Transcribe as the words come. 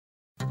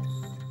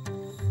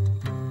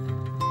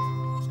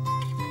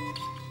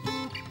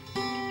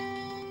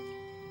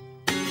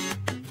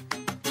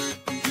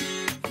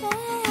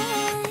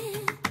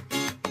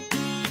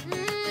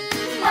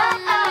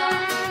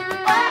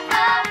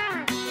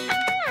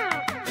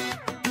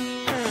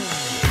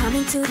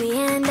Running to the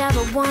end of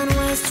a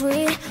one-way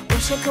street.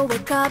 Wish I could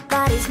wake up,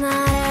 but it's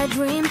not a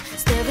dream.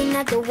 Staring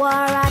at the wall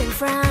right in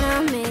front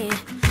of me.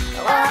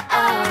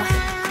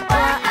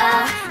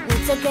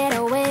 Need to get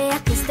away, I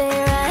can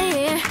stay right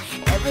here.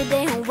 Every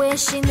day I'm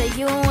wishing that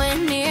you were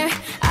near.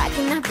 I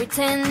cannot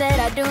pretend that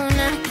I do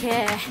not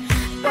care.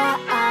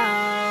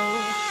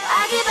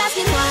 I keep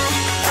asking why?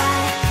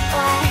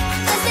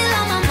 You're still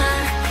on my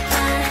mind.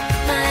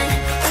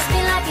 It's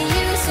been like a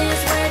year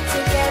since we're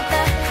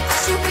together. I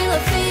should feel a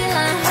feeling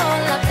a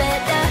whole lot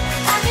better.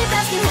 I keep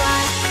asking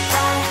why?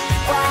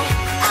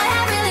 I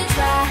have really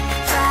tried.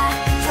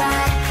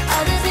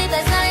 All these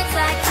sleepless nights,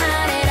 I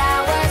counted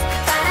hours.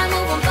 Trying to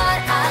move on, but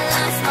I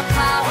lost my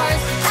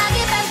powers. I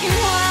keep asking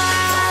why.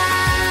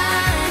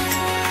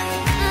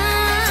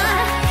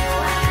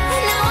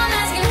 And now I'm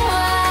asking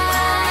why.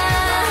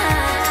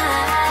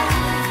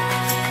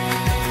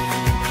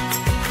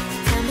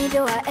 Tell me,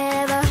 do I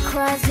ever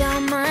cross your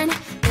mind?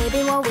 Maybe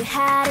what we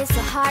had is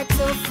so hard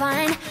to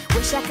find.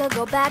 Wish I could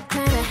go back,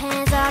 turn the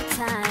hands of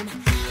time.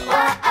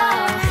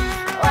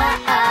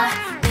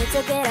 Need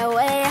to get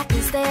away, I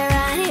can stay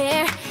right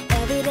here.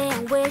 Every day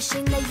I'm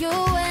wishing that you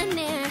were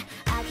near.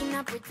 I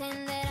cannot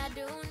pretend that I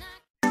do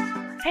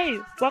not. Hey,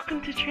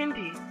 welcome to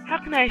Trendy. How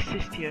can I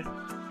assist you?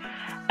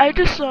 I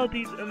just saw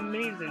these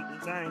amazing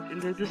designs in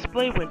the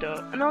display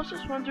window, and I was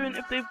just wondering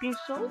if they've been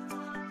sold?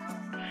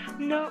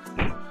 Nope.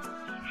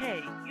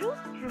 Hey, you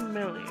look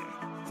familiar.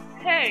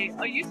 Hey,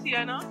 are you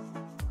Sienna?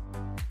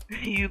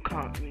 You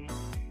caught me.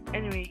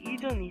 Anyway, you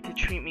don't need to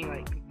treat me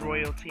like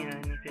royalty or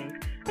anything.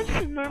 I'm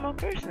just a normal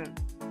person.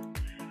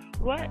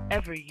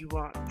 Whatever you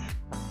want.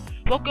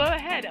 Well, go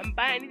ahead and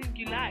buy anything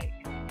you like.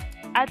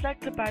 I'd like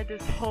to buy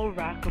this whole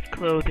rack of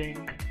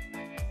clothing.